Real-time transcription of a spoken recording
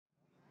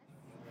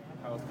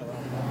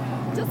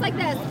just like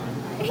this.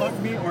 Fuck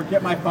me or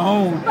get my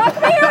phone.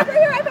 Fuck me or get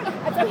your iPhone.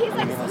 And so he's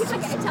like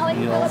telling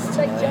Philip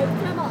like jokes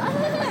and I'm all,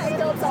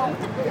 until it's all. I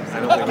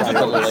don't think it's a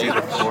little late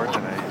for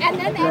tonight. And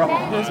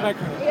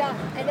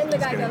then the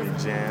guy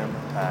goes, Jam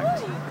packed. I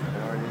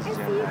see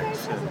you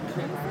guys have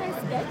a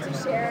nice get to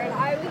Sharon.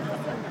 I was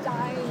just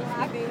dying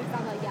laughing. So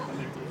I'm like, yeah.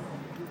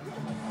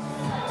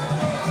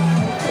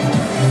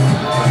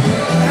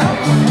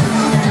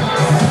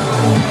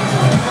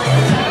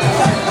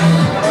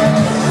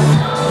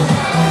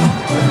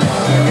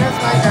 Here's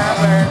my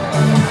number.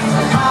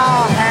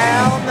 Oh,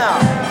 hell no.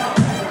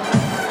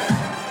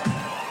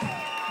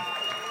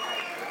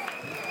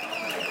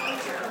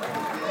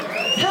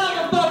 How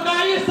the fuck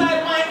are you,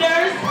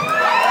 Sidewinders?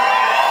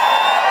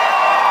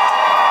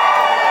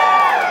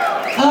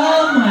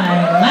 Oh my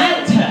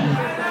lantern.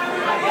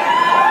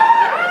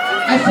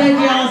 I said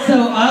y'all so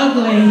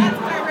ugly.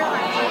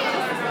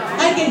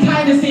 I can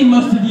kind of see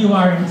most of you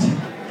aren't.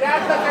 Yes,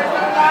 but there's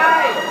no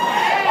light.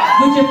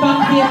 Would you fuck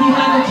me if you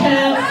had the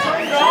chance?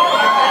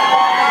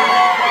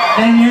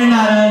 Then you're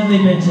not ugly,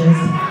 bitches.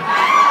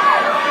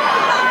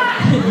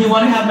 You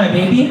want to have my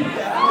baby?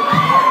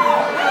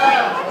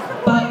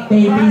 But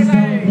babies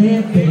don't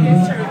live, baby.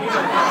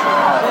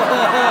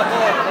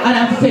 I'd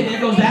have to say, there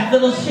goes that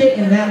little shit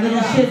and that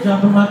little shit.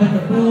 Drop them off at the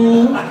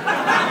pool.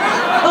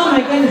 Oh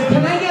my goodness,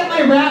 can I get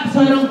my wrap so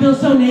I don't feel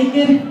so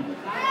naked?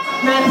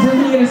 Madison,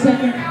 give me a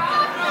second.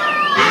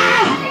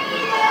 Ah!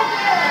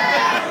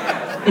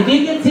 If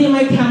you can see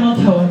my camel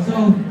toe, I'm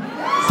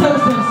so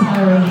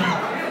sorry.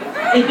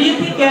 If you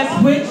can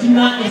guess which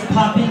nut is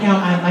popping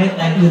out, I might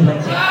let you lick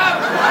it.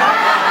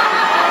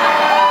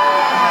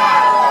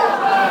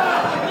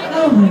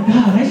 Oh my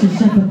god, I should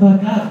shut the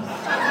fuck up.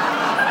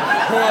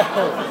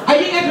 Are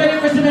you guys ready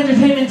for some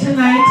entertainment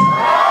tonight?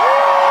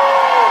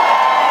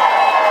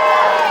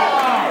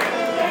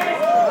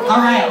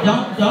 Alright,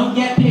 don't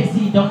get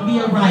pissy, don't be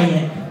a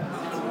riot.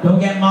 Don't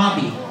get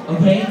mobby,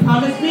 okay?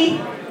 Promise me?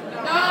 No!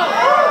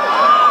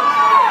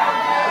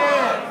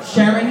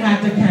 Sharon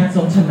had to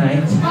cancel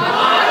tonight.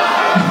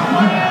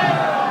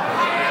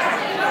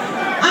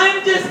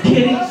 I'm just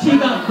kidding, she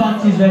got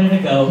fucked, she's ready to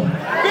go.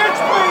 Bitch,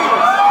 please!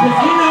 Cause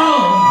you know,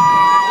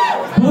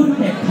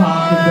 boothead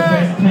cock is the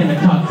best kind of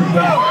cock to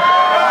get.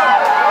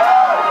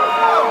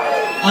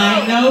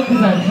 I know,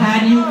 cause I've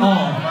had you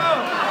all.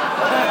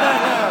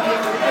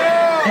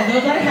 And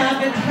those I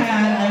haven't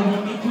had, I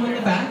will meet you in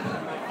the back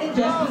in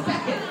just a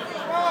second.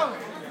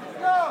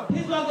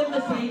 Please welcome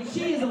the stage.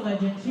 She is a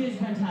legend. She is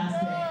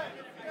fantastic.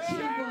 She's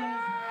been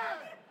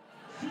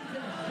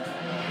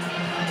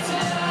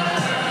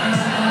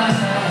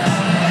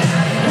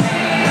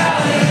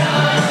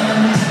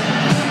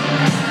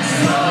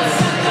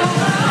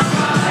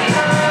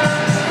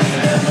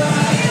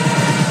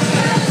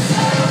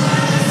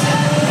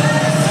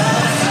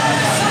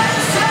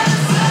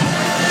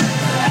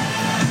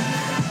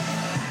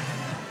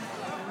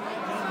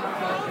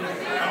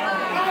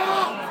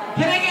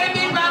Can I get a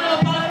big round of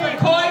applause for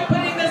Coy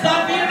putting this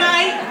on for you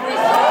tonight?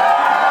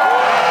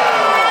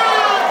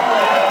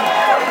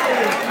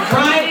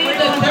 Friday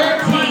the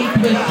 13th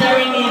with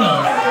Sharon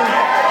Needles.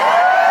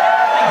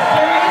 Like,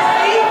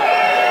 seriously?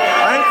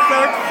 I'm so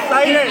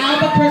excited.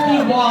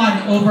 Albuquerque won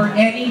over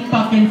any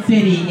fucking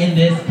city in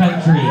this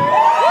country.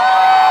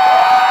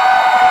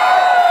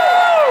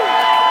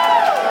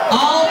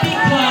 All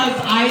because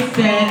I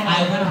said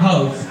I would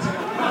host.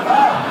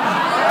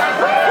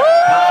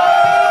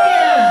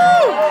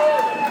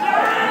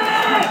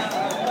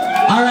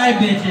 Alright,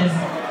 bitches.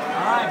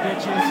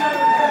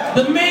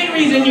 The main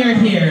reason you're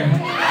here. The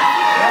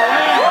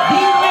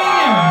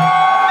winner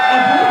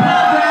of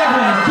RuPaul Drag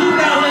Race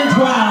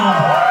 2012.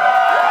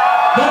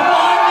 The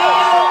one, the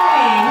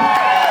only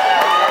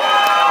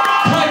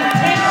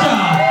Contisha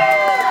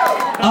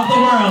of the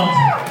world,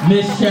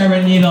 Miss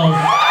Sharon Needles.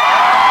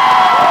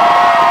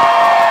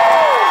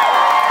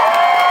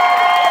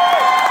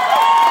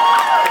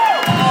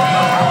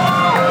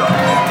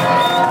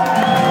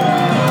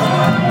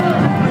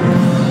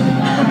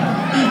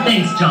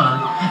 Thanks, John.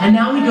 And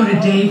now we go to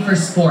Dave for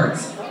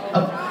sports.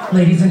 Oh,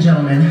 ladies and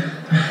gentlemen,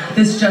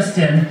 this just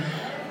in.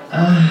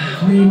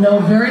 We know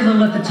very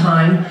little at the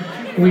time.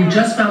 We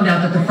just found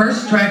out that the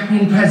first drag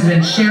queen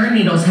president, Sharon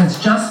Needles, has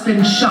just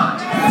been shot.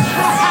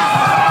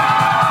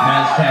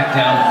 NASDAQ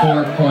down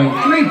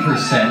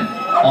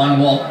 4.3% on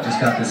Walt. Just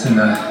got this in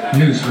the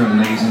newsroom,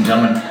 ladies and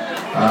gentlemen.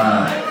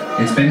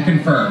 It's been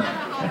confirmed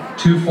at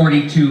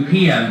 2:42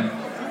 p.m.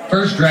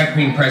 First drag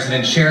queen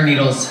president, Sharon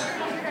Needles,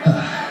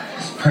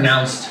 is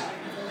pronounced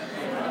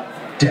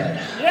dead.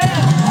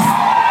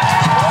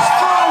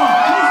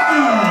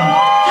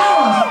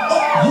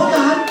 Hold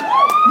on.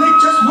 Wait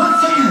just 1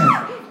 second.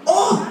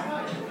 Oh,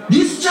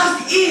 this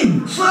just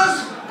in.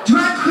 First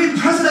drag queen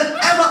president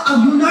ever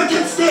of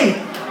United States,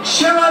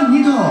 Sharon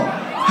Needles,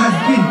 has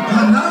been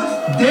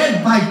pronounced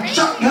dead by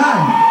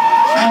shotgun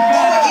and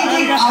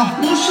overeating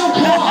of bushel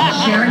pork.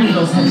 Sharon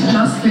Needles has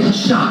just been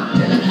shot.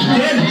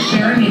 Then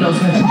Sharon Needles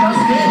has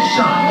just been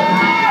shot.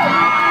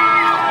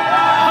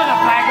 Put a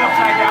flag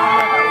upside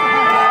down.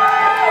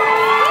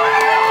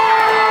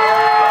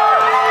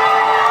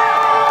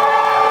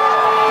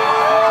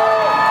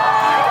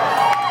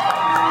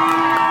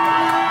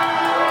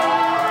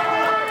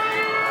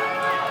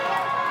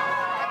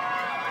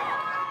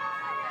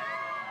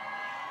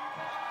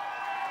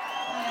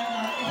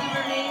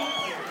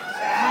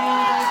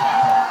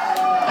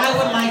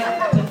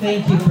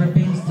 thank you for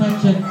being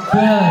such a good,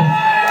 all-American,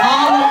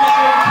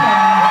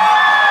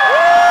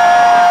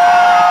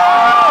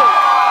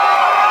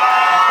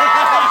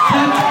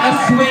 such a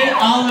sweet,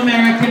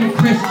 all-American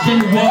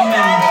Christian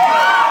woman.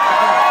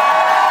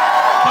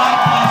 God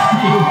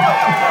bless you.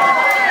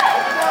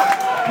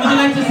 Would you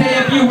like to say a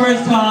few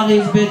words to all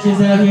these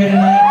bitches out here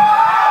tonight?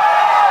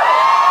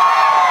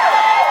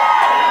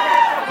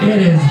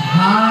 It is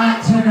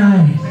hot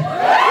tonight.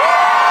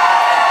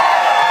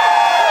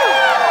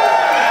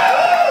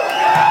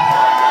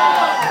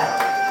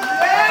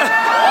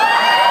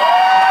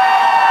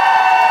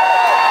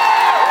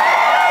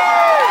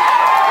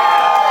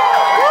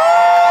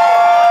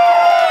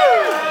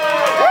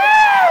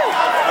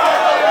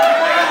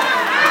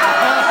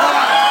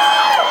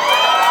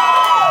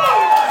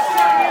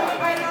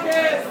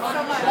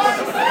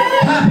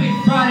 Happy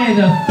Friday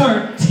the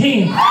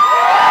 13th.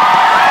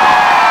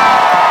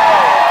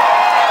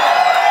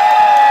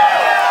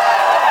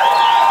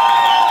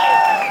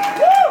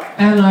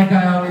 And like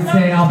I always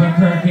say,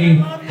 Albuquerque,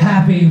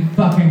 happy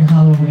fucking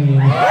Halloween.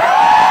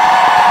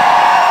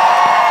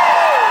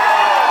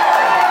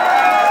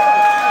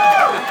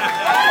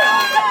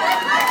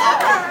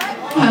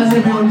 How's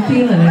everyone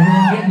feeling?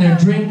 Everyone getting their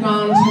drink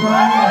on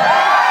tonight?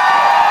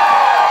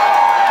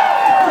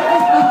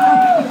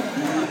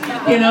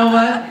 You know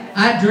what?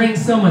 I drink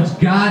so much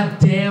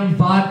goddamn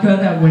vodka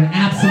that when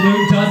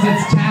Absolute does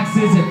its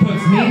taxes, it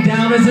puts me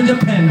down as a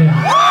dependent.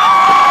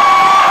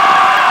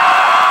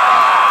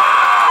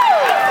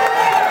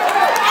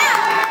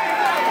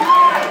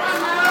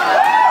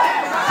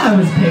 I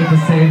was paid to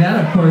say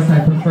that. Of course, I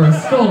prefer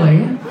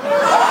Scully.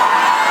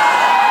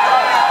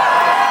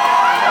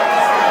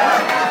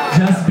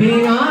 Just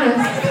being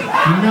honest.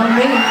 You know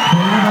me,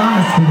 queen of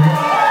honesty.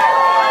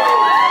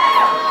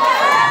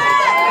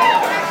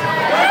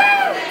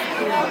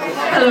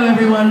 Hello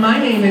everyone, my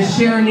name is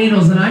Sharon and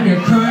I'm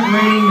your current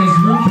reigning Miss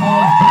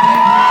RuPaul's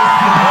Drag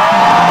Race.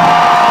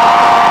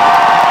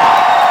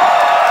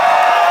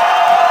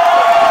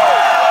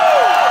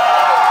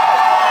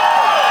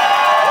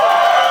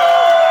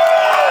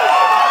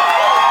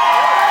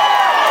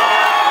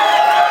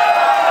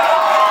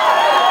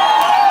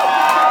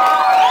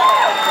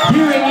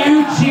 Hearing you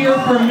cheer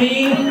for me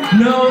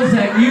knows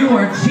that you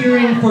are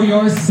cheering for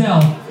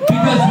yourself.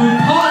 Because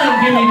RuPaul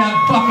didn't give me that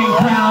fucking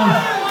crown,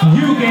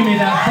 you gave me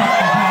that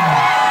fucking crown.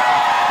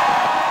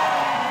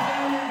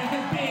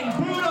 Because being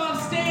booed off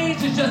stage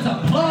is just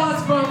applause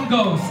from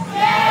ghosts.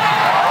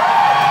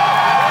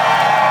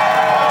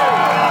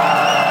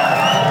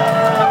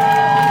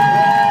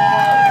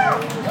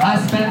 I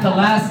spent the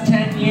last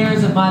 10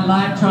 years of my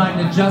life trying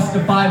to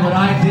justify what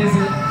I did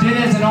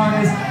as an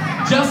artist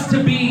just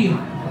to be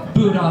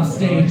booed off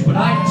stage. But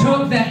I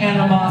took that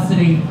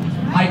animosity,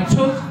 I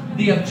took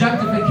the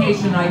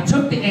objectification, I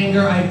took the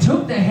anger, I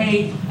took the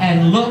hate,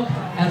 and look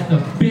at the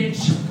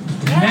bitch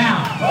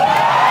now.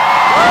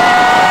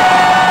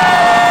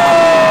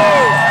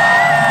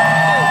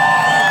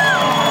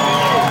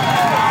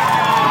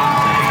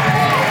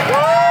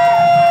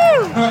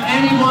 For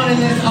anyone in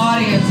this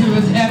audience who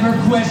has ever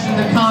questioned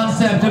the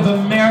concept of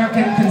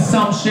American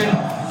consumption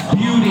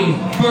beauty,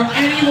 for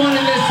anyone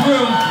in this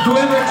room who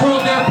ever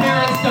told their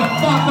parents to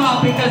fuck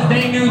off because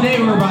they knew they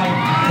were right,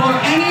 for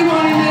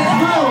anyone in this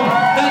room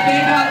that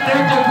they got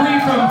their degree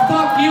from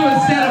fuck you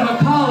instead of a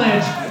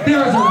college,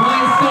 there is a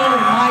rhinestone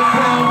in my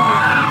crown for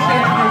each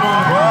and every one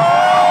of you.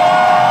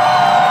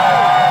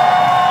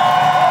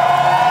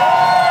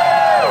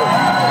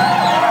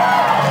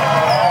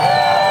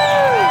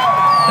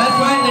 That's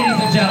right, ladies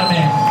and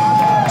gentlemen.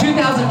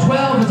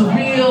 2012 was a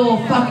real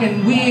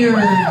fucking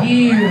weird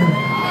year.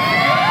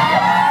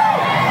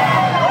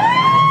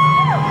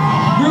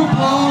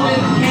 RuPaul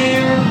didn't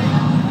care.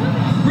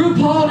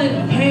 RuPaul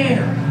didn't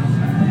care.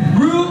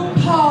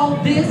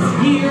 RuPaul this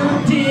year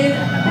did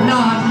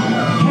not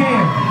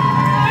care.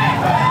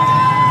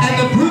 And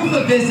the proof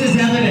of this is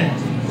evident.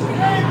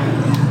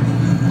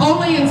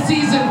 Only in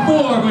season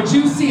 4 would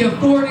you see a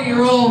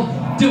 40-year-old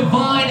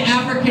divine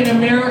African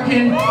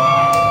American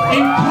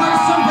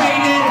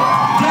incarcerated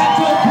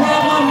dental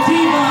problem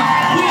diva.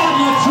 We have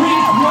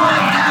Latrice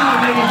Royale,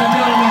 ladies and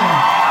gentlemen.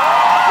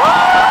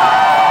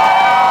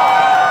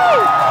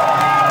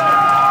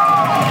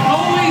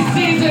 Only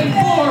season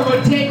 4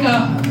 would take a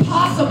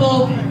possible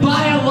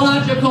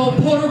biological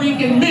Puerto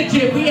Rican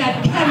midget. We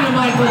had Kenya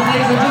Michaels,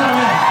 ladies and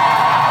gentlemen.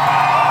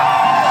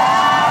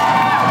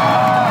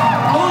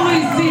 Only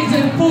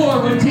season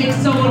 4 would take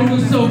someone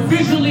who's so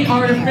visually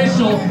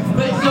artificial,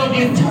 but so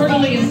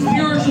internally and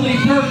spiritually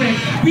perfect.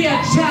 We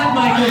had Chad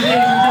Michaels, ladies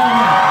and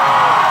gentlemen.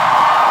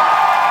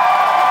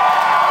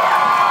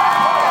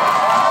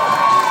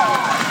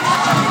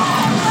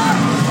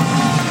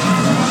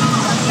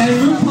 And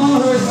RuPaul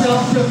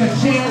herself took a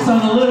chance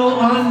on a little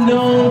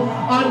unknown,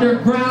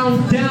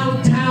 underground,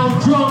 downtown,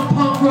 drunk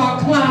punk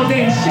rock clown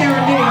named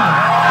Sharon.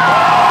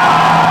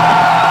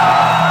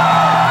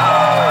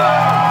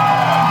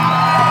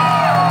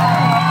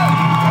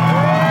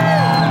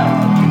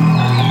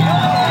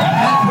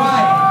 That's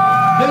right.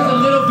 There's a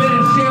little bit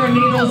of Sharon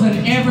Needles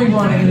in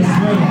everyone in this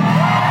room.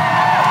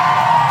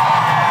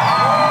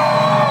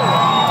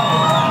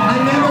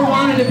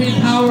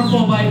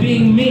 by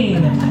being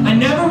mean. I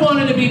never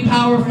wanted to be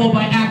powerful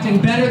by acting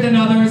better than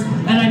others,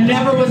 and I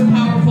never was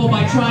powerful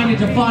by trying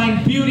to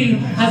define beauty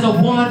as a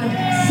one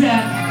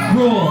set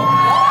rule.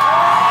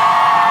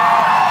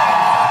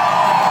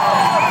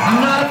 I'm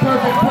not a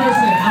perfect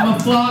person. I'm a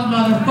flawed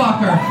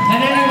motherfucker.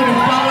 And anyone who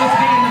follows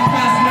me in the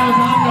press knows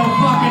I'm no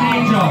fucking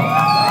angel.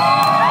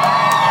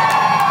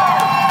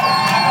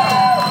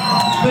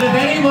 But if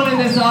anyone in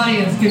this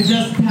audience can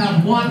just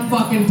have one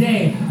fucking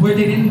day where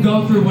they didn't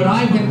go through what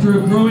I went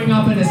through growing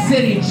up in a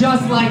city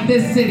just like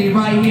this city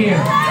right here.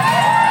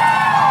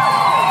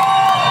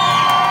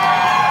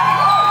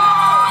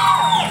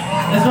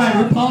 That's right,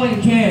 RuPaul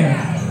didn't care.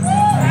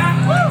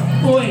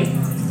 Wait,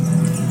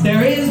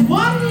 there is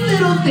one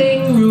little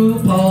thing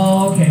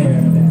RuPaul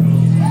cared about.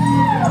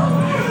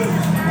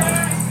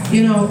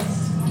 You know,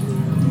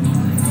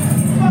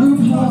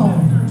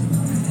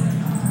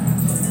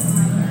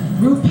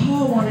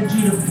 RuPaul wanted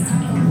you to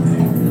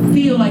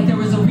feel like there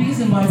was a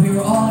reason why we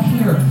were all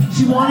here.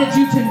 She wanted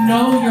you to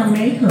know your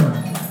maker.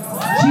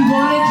 She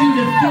wanted you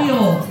to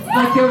feel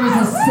like there was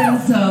a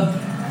sense of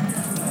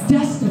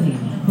destiny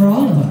for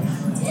all of us.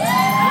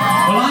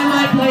 Well, I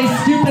might play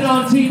stupid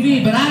on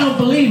TV, but I don't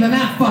believe in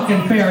that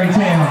fucking fairy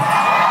tale.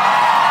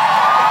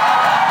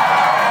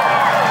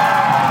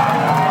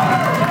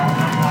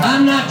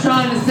 I'm not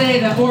trying to say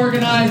that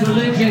organized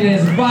religion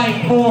is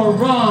right or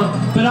wrong,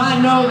 but I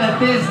know that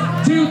this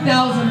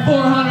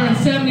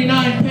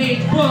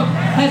 2,479-page book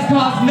has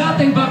caused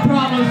nothing but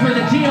problems for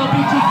the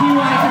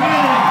GLBTQI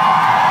community.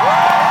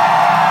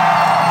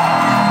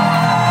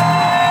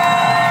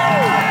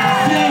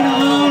 Say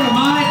hello to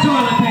my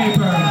toilet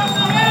paper.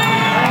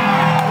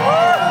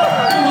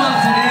 Who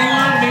wants it?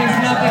 Anyone? It means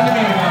nothing to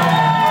me, though.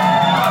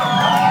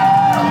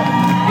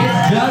 It's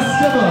just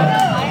a book.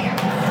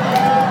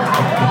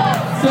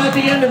 So at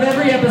the end of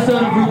every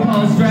episode of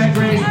RuPaul's Drag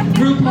Race,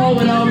 RuPaul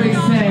would always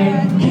say,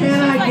 "Can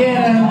I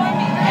get a..."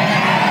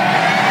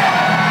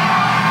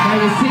 Now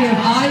you see, if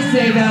I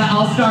say that,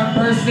 I'll start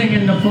bursting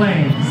into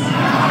flames.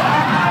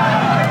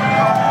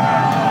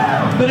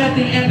 But at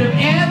the end of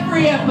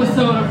every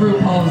episode of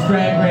RuPaul's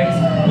Drag Race,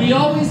 we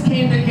always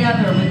came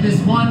together with this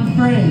one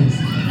phrase,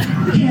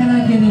 "Can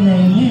I get an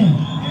amen?"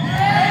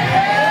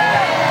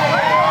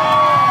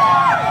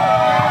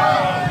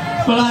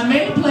 Well, I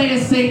may play a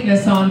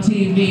Satanist on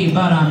TV,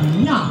 but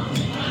I'm not.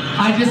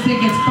 I just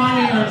think it's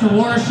funnier to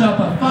worship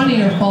a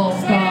funnier false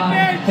god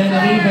than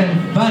an even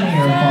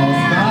funnier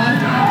false god.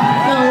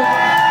 So,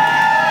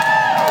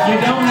 you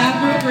don't have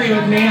to agree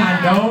with me. I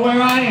know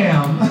where I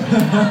am. I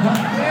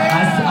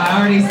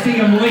already see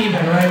him leaving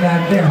right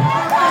back there.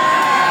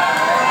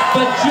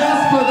 But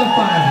just for the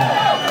fun of it.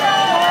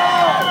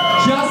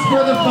 Just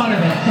for the fun of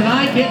it. Can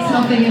I get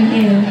something in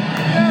here?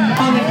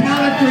 On the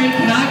count of 3,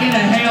 can I get a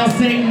hail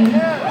Satan?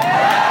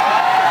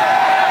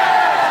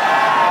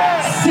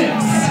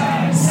 6,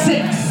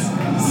 6,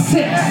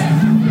 6.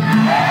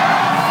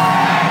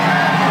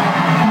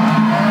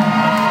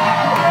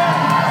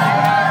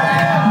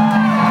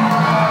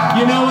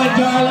 You know what,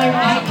 darling?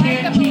 I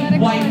can't keep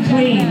white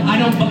clean. I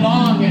don't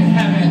belong in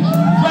heaven.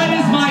 Red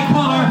is my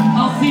color.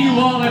 I'll see you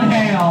all in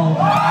hell.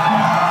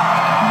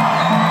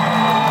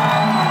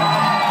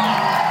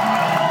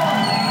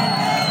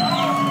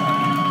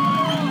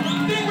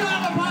 Big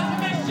round of applause for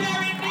Miss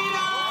Sharon.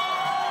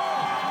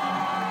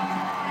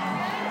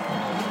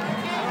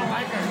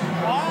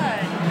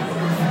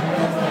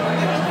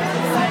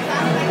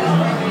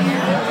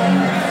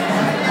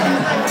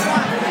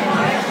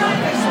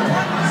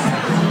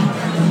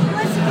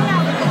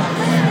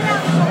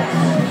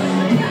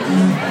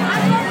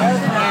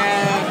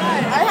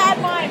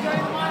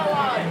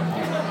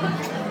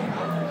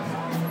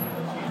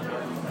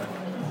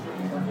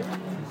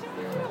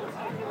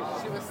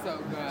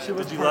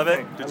 Did you love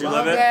it? Did you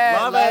love it?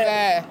 Love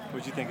it. What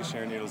did you think of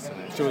Sharon Needles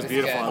today? She was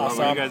beautiful. I love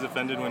Were you her. guys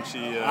offended when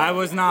she... I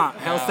was not.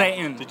 Hell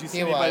Satan. Did you see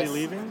He anybody was.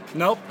 leaving?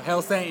 Nope.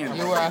 Hell Satan.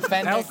 You were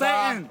offended. Hell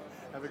Satan.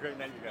 Have a great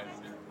night, you guys.